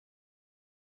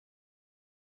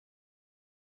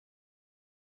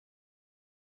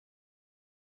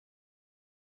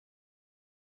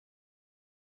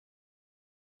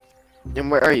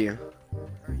And where are you?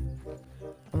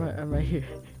 I'm right here.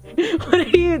 What are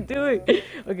you doing?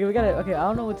 Okay, we gotta. Okay, I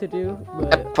don't know what to do,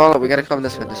 but. Follow. We gotta come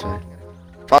this way. This way.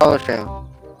 Follow the trail.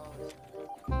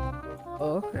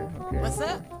 Oh, okay. Okay. What's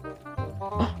up?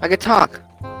 I can talk.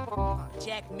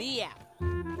 Check me out.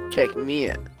 Check me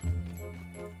out.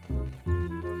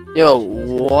 Yo,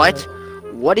 what?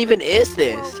 What even is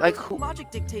this? Like, who? Logic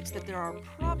dictates that there are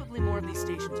probably more of these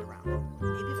stations around.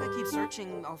 Maybe if I keep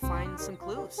searching, I'll find some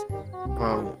clues.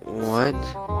 What? What?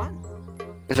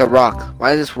 There's a rock.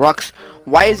 Why is this rock so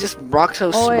Oh,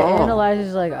 it small?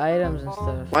 analyzes like items and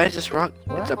stuff. Why is this rock?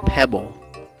 What? It's a pebble.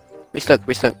 We stuck.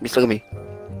 Look at me.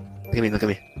 Look at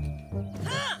me.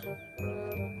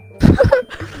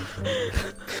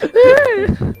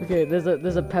 Okay, there's a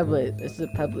pebblet. This is a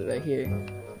pebblet right here.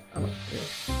 Okay.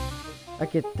 I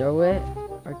could throw it,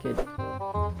 or I could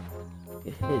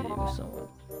hit it with someone.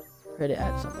 Hit it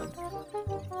at someone.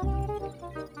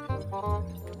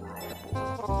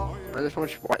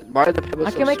 Why are the pebbles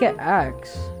I so can make small? an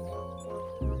axe.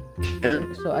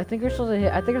 Yeah. So I think we're supposed to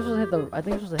hit. I think we're supposed to hit the. I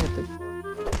think we're supposed to hit the.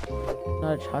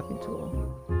 Not a chopping tool.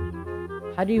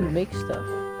 How do you make stuff?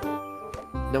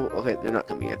 No, okay, they're not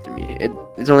coming after me.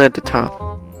 It's only at the top.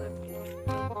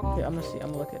 Okay, I'm gonna see.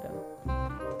 I'm gonna look at them.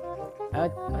 I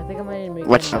think I might make.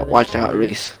 Watch another out, tree.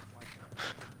 Reese.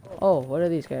 Oh, what are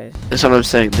these guys? That's what I'm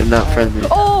saying. They're not friendly.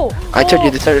 Oh! I told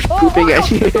you they started pooping at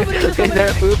you. somebody- They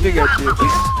started pooping at you.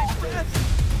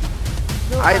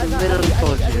 No, I literally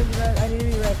told you. I need to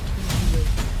be red.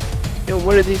 Yo,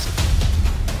 what are these?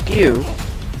 You?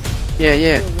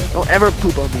 Yeah. Don't ever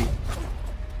poop on me.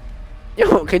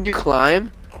 Yo, can you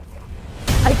climb?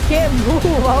 I can't move. I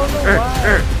don't know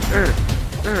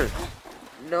why.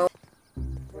 No.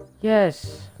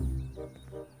 Yes.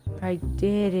 I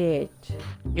did it.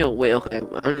 Yo, wait, okay. I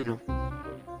don't know.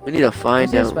 We need to find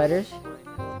See the out. spiders? See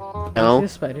No. the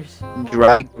spiders.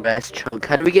 Dry grass chunk.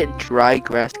 How do we get dry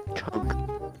grass chunk?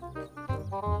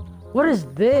 What is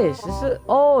this? This is this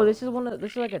is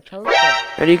this is like a telescope.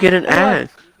 How do you get an Oh my-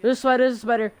 axe? There's a spider. There's a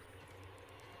spider.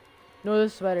 No,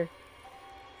 there's a spider.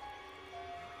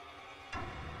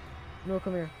 No,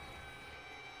 come here.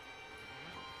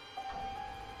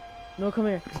 No, come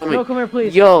here. Let me- No, come here,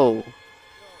 please. Yo,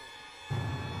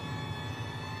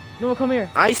 No, come here.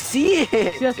 I see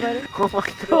it. See that spider? Oh my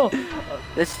No, god.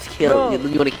 Let's kill it. No.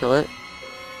 You wanna kill it?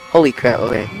 Holy crap,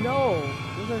 okay. no.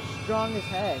 Those are strong as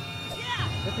heck.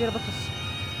 Don't forget about this.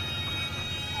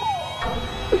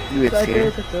 You get I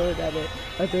scared. to throw it at it.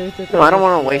 I dared to No, throw I don't it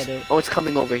wanna at waste. it. Oh, it's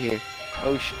coming over here.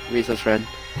 Oh, Rizo's friend.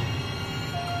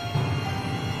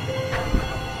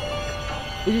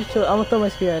 You just chill. I'm gonna throw my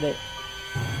spear at it.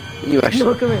 You No,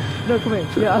 actually. come here. No, come here.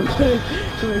 Yeah, I'm kidding.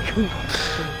 Come here, come here.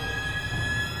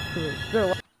 Come here.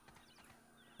 Bro,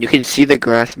 You can see the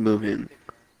grass moving.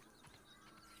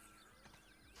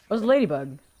 what's a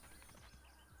ladybug?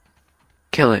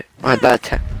 Kill it. Alright, that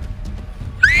attack.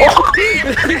 I threw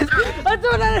it at it! I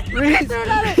threw it at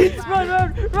it!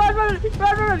 Run!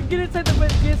 Get inside the mid!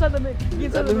 Get inside the mid! Get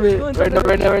inside the mid! Go inside the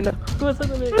mid! Right now. Go inside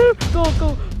the mid! Go!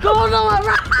 Noah!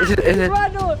 Run! Is it?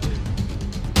 Run, Noah!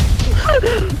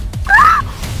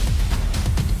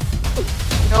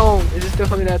 No, is it still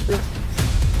coming at this?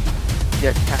 Yeah,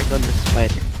 attack on the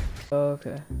spider.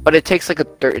 Okay. But it takes like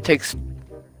it takes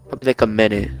probably like a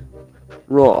minute.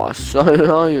 Raw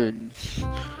science.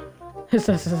 This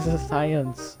is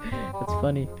science. That's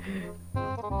funny.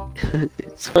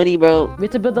 It's funny, bro. We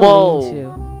have to build the Whoa. lean-to.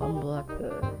 Unblock the...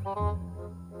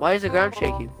 Why is the ground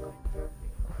shaking?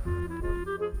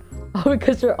 Oh,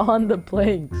 because we're on the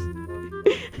planks.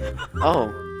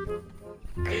 Oh.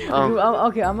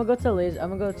 Okay, I'm gonna go to lasers.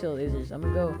 I'm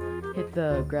gonna go hit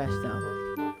the grass down.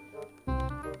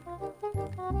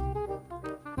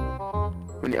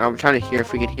 I'm trying to hear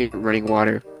if we can hear running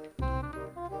water.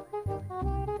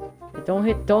 Don't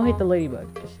hit the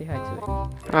ladybug. Just say hi to it.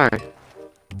 Alright.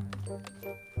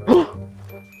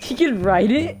 You can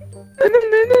ride it?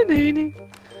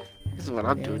 This is what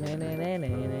I'm doing.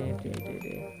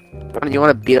 You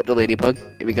want to beat up the ladybug?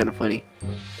 It'd be kind of funny.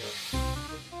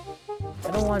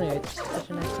 I don't want it. It's such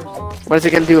a nice person. What is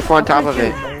it gonna do if we're on top of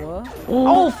it?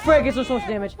 Oh, frick! It's so much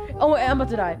damage. Oh, wait, I'm about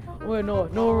to die. Oh, wait, no,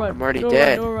 run. I'm already no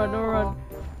dead. Run, no run.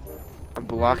 I'm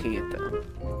blocking it though.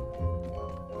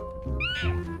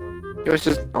 It was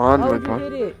just on How my would you body.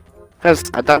 hit it? Because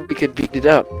I thought we could beat it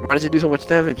up. Why does it do so much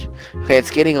damage? Okay, it's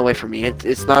getting away from me.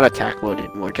 It's not attack mode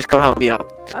anymore. Just come help me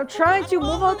out. I'm trying to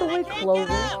move out the way,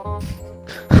 Clover.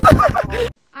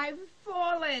 I've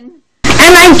fallen.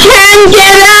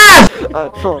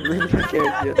 Oh, man, I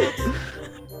can't get it.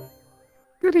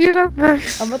 Gotta get up,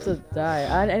 Max. I'm about to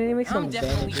die. I need to make I'm some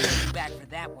definitely bandages. gonna be back for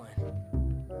that one.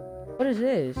 What is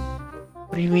this?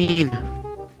 What do you mean?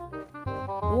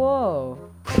 Whoa.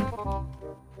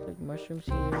 Like mushrooms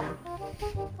here.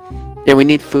 Yeah, we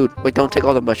need food. Wait, don't take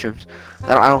all the mushrooms.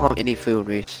 I don't have any food,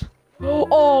 Reese.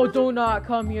 Oh, do not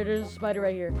come here. There's a spider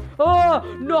right here. Oh,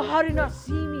 no, how did you not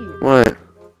see me? What?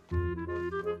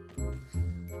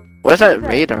 What is that Go,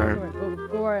 radar?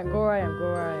 go where I am, go where I am,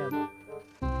 go where I am.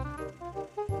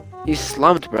 He's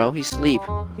slumped, bro. He's asleep.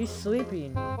 He's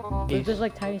sleeping. He's- There's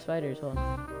like tiny spiders. Hold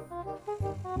on.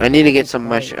 I need to get some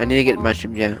mushroom. I need to get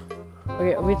mushrooms, yeah.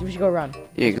 Okay, we should go around.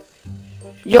 Here you go.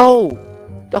 Yo!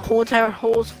 The whole entire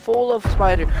hole's full of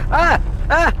spider. Ah!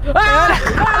 Ah! Ah!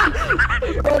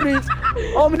 Oh, Reese.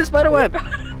 Oh, I'm in the spider web.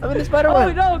 I'm in the spider Oh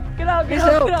web. no! Get out! Get He's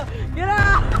out! out. Get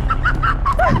out!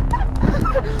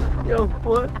 Get out! Yo,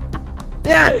 what?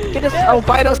 Yeah! Get this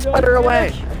albino spider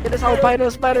away! Get this albino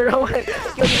spider away!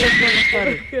 Get this albino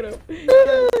spider. Get him.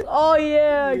 Oh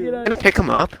yeah! Get out! Can we pick him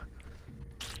up?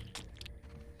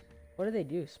 What do they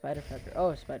do? Spider fiber.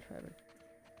 Oh, spider fiber.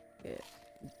 Yeah.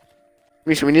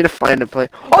 Reese, we need to find a place.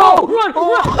 Oh! Run!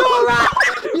 Run!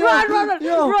 Yo, Run! Run! Run!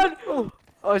 yo. Run!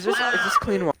 Oh, is this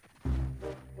clean water?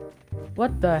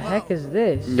 What the heck is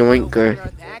this? Yoinker.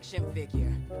 Action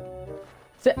figure.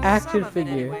 It's an action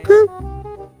figure.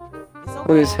 Look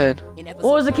at his head.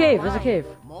 Oh, it's a cave. It's a cave.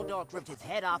 Moldork ripped his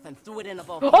head off and threw it in a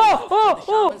volcano. Oh! The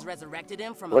Oh! shamans resurrected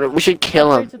him from What, we should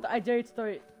kill him. I dare you to throw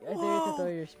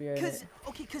your spear in it.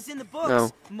 Cause in the books, No.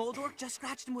 Moldork just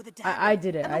scratched him with a dagger. I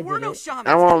did it. And I there were did no it. shamans.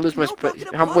 I don't want to lose my No sp- bucket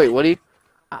of Wait, blood. what do you?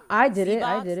 I did it.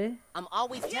 I Bobs? did it. I'm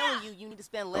always telling you, you need to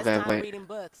spend less Okay, time wait. reading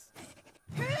books.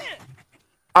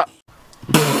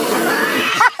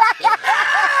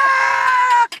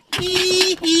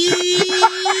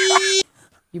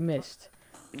 You missed.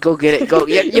 Go get it. Go.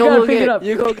 Yeah, You yo, gotta go pick get it it. up.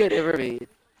 You go get it for me.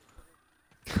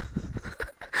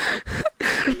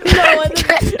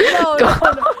 No.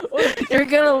 You're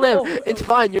gonna live. Oh. It's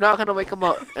fine. You're not gonna wake him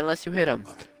up unless you hit him.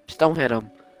 Just don't hit him.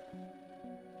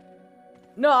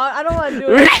 No, I don't want to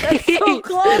do it. That's so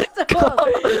close to him.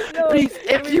 No, Please,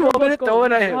 if you want me to throw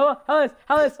it at him.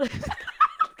 How is?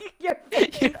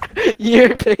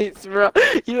 Your face, bro.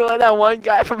 You know that one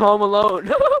guy from Home Alone.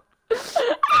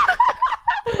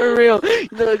 For real. You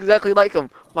look exactly like him.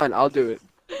 Fine, I'll do it.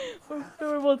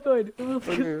 We're both going. We're both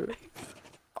going.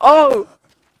 Oh!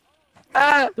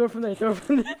 Ah! Throw from there. Throw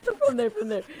from there. Throw from there. From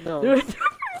there. No.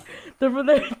 Throw from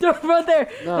there. Throw from there.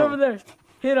 No. Throw from there.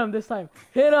 Hit him this time.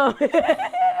 Hit him.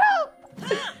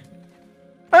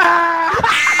 Ah!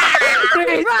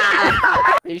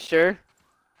 Are you sure?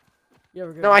 Yeah,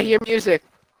 we're good. No, I hear music.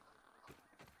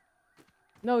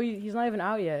 No, he's not even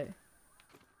out yet.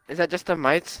 Is that just the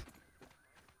mites?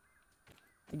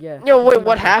 Yeah. Yo, wait,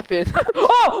 what happened?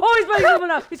 Oh, he's coming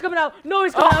out. He's coming out. No,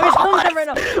 he's coming out. He's coming out right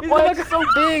now. He's Why coming is it so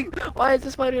big? Why is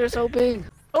the spider so big?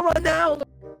 Don't run now!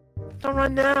 Don't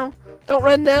run now! Don't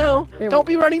run now! Hey, Don't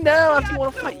be running now after you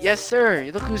want to fight! Yes, sir!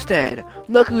 Look who's dead!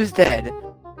 Look who's dead!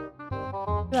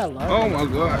 Oh my god. Oh my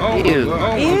god. Oh Ew. my god. Oh my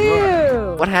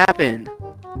god. Ew. What happened?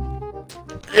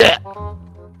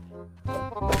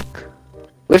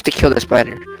 We have to kill the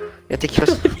spider. You have to kill.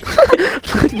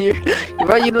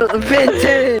 Right, you know,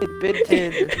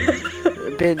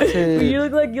 Benton. You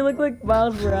look like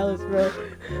Miles Morales, bro.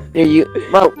 Here you,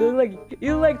 bro, You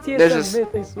look like There's TSM this-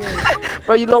 Myth, I swear.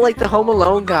 bro, you look like the Home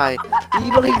Alone guy.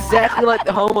 You look exactly like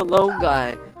the Home Alone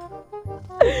guy.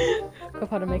 Look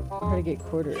how to get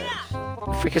quarter edge.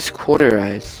 Freaking quarter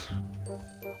eyes.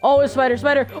 Oh, it's spider.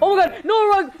 Oh my god, no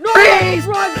run, no Freeze!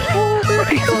 run. Oh,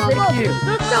 Freeze, thank you. No.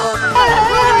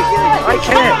 I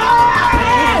can't.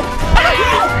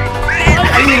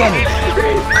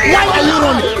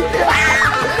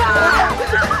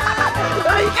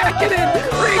 You gotta get in.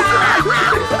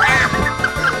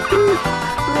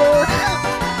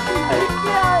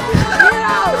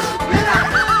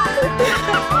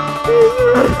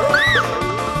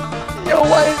 Yo,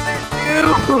 what is it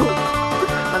do?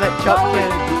 I'm at jump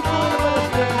in.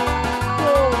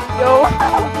 Yo,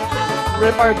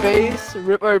 rip our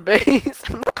base.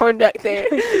 I'm not going back there.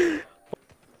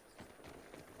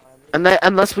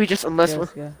 Unless we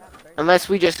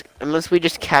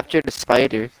just capture the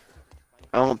spider.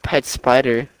 I want pet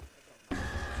spider.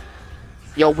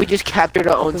 Yo, we just captured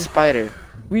our own spider.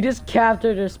 We just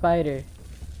captured a spider.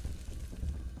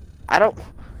 I don't.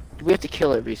 We have to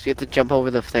kill it, Reese. We have to jump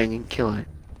over the thing and kill it.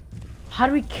 How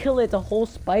do we kill it? The whole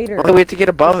spider. Okay, we have to get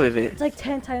above of it. It's like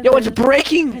 10 times. Yo, it's 10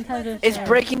 breaking! times It's as-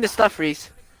 breaking the stuff,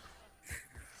 Reese.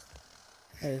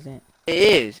 It isn't. It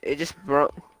is. It just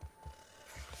broke.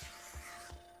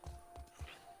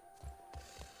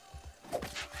 Oh,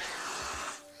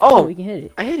 Oh, we can hit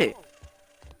it. I hit it.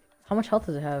 How much health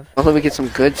does it have? Hopefully we get some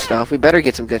good stuff. We better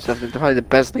get some good stuff. It's probably the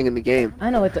best thing in the game. I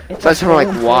know it's Aside from, like,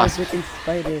 wasp. freaking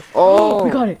spider. Oh! We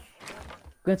got it.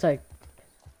 Go inside.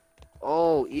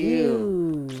 Oh,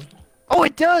 ew. Ew. Oh,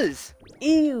 it does!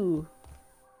 Ew.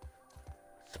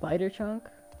 Spider chunk.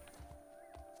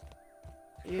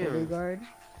 Spider Ew. guard.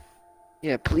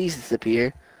 Yeah, please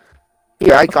disappear.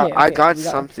 Here, I got Okay, we got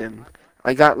something.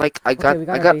 I got we got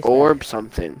a base orb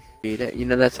something. Read it. You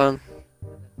know that song?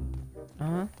 Uh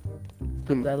huh.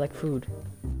 Hmm. I like food.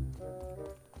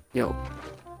 Yo.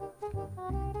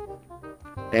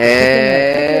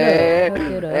 Hey, Cook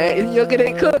it up. hey, you're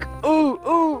getting cooked. Ooh,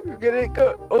 ooh, you're getting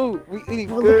cooked. Ooh, we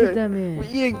eating Oh, look at good. that We man.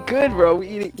 eating good, bro.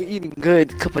 We eating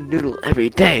good. Cup of noodle every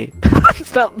day.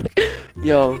 Stop.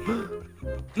 Yo.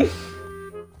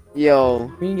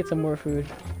 Yo. We can get some more food.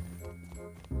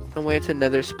 Oh wait, it's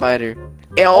another spider.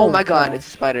 Yeah, oh, Oh, my god, gosh. it's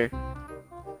a spider.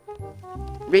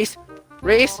 Reese,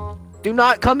 Reese, do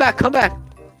not come back, come back.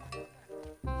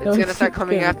 It's No, gonna start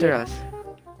coming good, after good. us.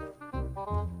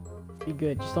 Be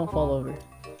good. Just don't fall over.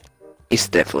 Reese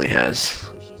definitely has.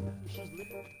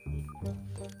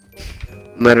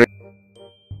 Literally.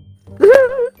 We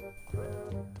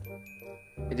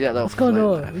did that little What's going fly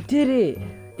on? laugh. We did it.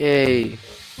 Yay.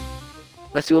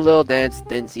 Let's do a little dance,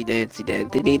 dancey, dancey,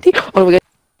 dancey, dancey. Oh, we got.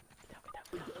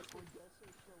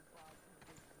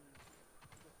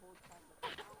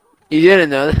 You didn't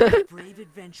know that? Brave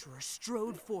adventurer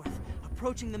strode forth,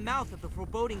 approaching the mouth of the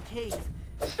foreboding cave.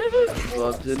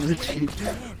 Loves in the cheek.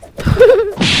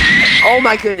 Oh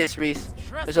my goodness, Reese.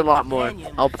 There's a lot more.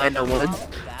 Albino ones.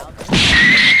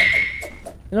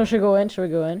 You know, should we go in? Should we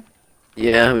go in?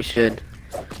 Yeah, we should.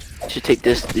 We should take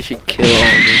this. We should kill all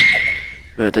of them.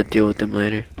 We have to deal with them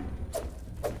later.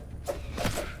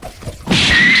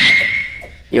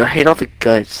 Yo, I hate all the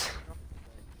guts.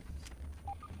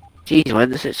 Jeez, why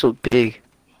is this so big?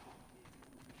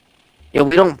 Yo,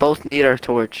 we don't both need our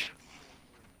torch.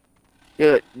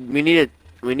 Yo, we need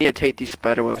to take these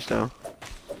spider webs though.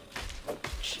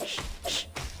 Shh, shh, shh.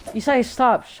 Isai,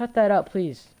 stop. Shut that up,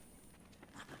 please.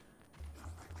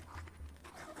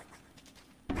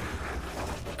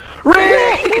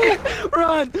 Reese!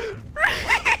 Run!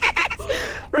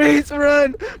 Reese,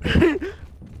 run!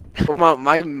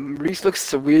 My Reese looks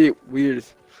so weird.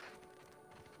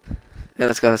 Yeah,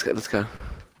 let's go.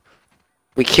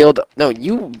 We killed. No,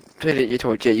 you put it your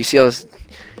torch. Yeah, you see us.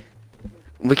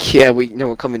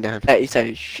 We're coming down. Hey,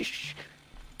 Isai, shh.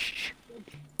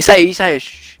 Isai,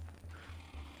 shh.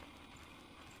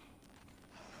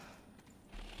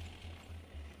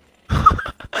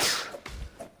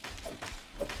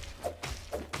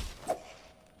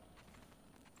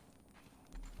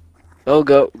 Oh,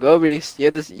 go, Reese.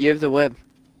 You have the web.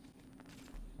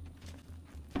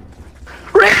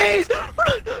 Reese!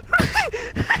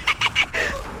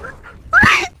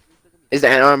 Is the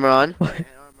ant armor on?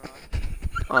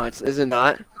 Oh, is it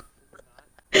not?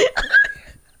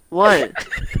 What?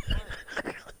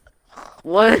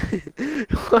 What?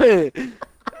 What?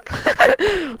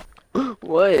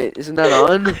 What? Isn't that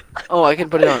on? Oh, I can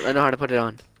put it on. I know how to put it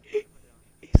on.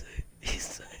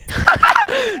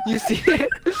 You see it?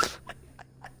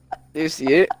 You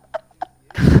see it?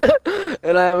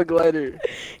 And I have a glider.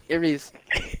 Aries.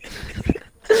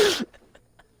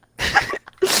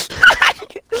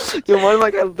 Yo, why do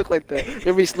I gotta look like that?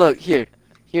 Aries, look, here.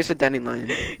 Here's a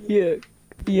dandelion.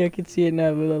 Yeah, I can see it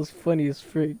now, but that was funny as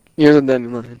frick. Here's a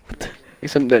dandelion.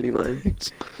 Here's some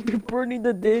dandelions. You're burning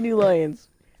the dandelions.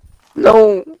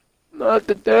 No, not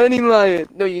the dandelion.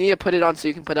 No, you need to put it on so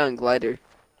you can put it on glider.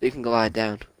 So you can glide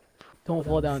down. Don't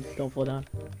fall down. Don't fall down.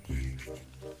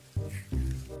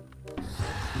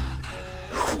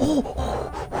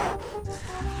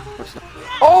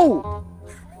 Oh!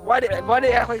 Why did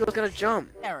it act like it was gonna jump?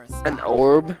 An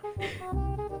orb?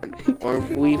 An orb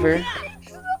weaver?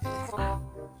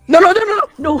 No!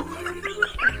 No.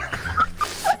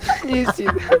 You see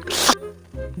that?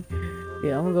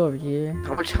 Yeah, I'm gonna go over here.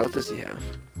 How much health does he have?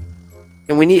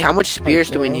 And we need, how much spears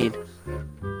do we need?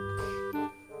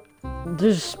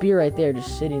 There's a spear right there,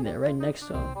 just sitting there, right next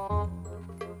to him.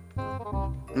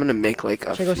 I'm gonna make like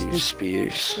a Should I go few sneak-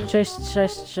 spears.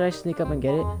 Should I sneak up and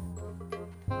get it?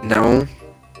 No?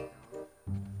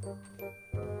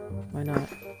 Why not?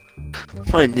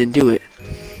 Fine, then do it.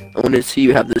 I want to see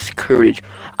you have this courage.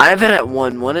 I have it at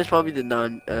 1. 1 is probably the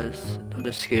not as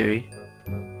scary.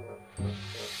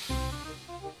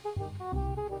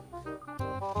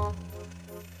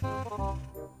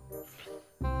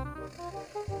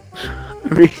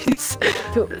 Reese.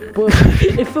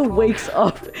 If it wakes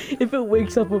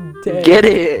up, I'm dead. Get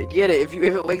it. If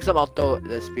it wakes up, I'll throw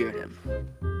the spear at him.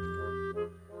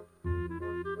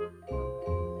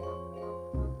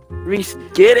 Reese,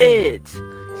 get it! I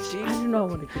Jeez. don't know. I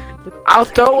want to get it. Look, I'll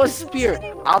throw a spear.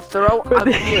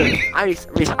 I'm here. Reese,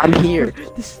 I'm here.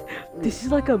 this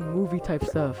is like a movie type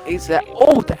stuff. Is that?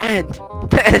 Oh, the end.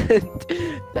 The end.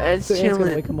 The end's So Ant's gonna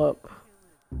chilling. wake him up.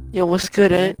 Yo, what's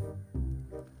good, Ant?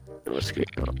 What's good?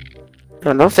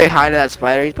 No, don't say hi to that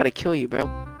spider. He's about to kill you, bro.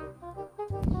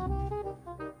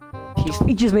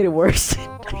 He just made it worse. He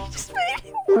just made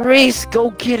it. Reese,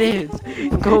 go get it.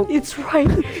 Go It's right.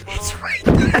 It's right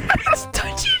there. It's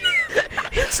touching him.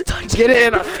 It's touching get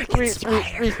in. him.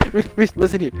 Reese,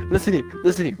 listen here.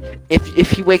 Listen here.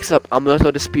 If he wakes up, I'm gonna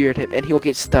throw the spear at him, and he'll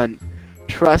get stunned.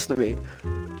 Trust me.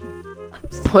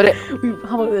 Put it.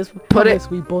 How about this? Put it-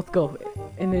 We both go,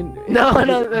 and then. No.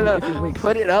 if he wakes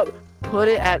Put it up. Put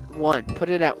it at 1. Put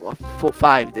it at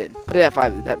 5 then. Put it at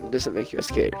 5. That doesn't make you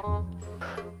scared.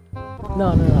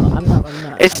 No. I'm not.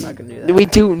 It's- I'm not gonna do that. We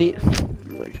do need.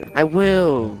 I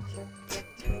will.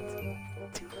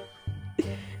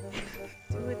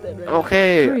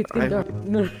 Okay. Hurry, it's getting dark.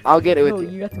 No, I'll get it with no, you.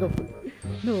 you have to go.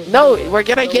 No. No, we're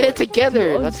gonna get it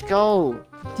together. No. Let's go.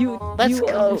 Do Let's you go.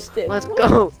 understand? Let's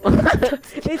go.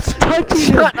 It's touching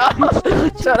Shut him.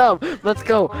 up! Shut up! Let's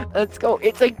go! Let's go!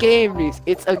 It's a game, Reese!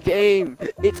 It's a game!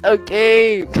 It's a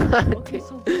game! Okay,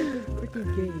 so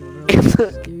freaking game, bro. It's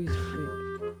a- Scary as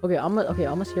shit. Okay, I'm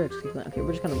gonna scare it. Okay,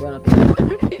 we're just gonna run up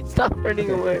here. Stop running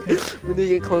away. When they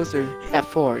get closer. At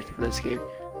 4 for this game.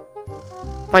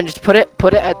 Fine, just put it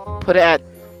at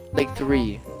like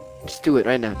 3. Just do it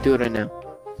right now. Do it right now.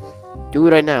 Do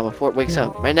it right now before it wakes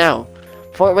up. Right now.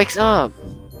 Before it wakes up.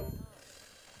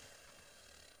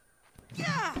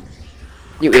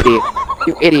 You idiot.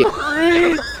 You idiot.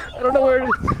 I don't know where it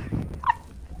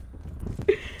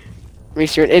is.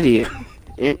 Reese, you're an idiot.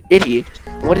 You're an idiot.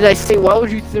 What did I say? Why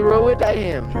would you throw it at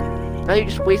him? Now you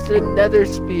just wasted another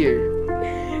spear.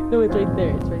 No, it's right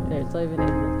there. It's right there. It's not even in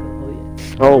the. Oh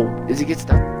yeah. Oh, does he get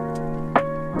stuck?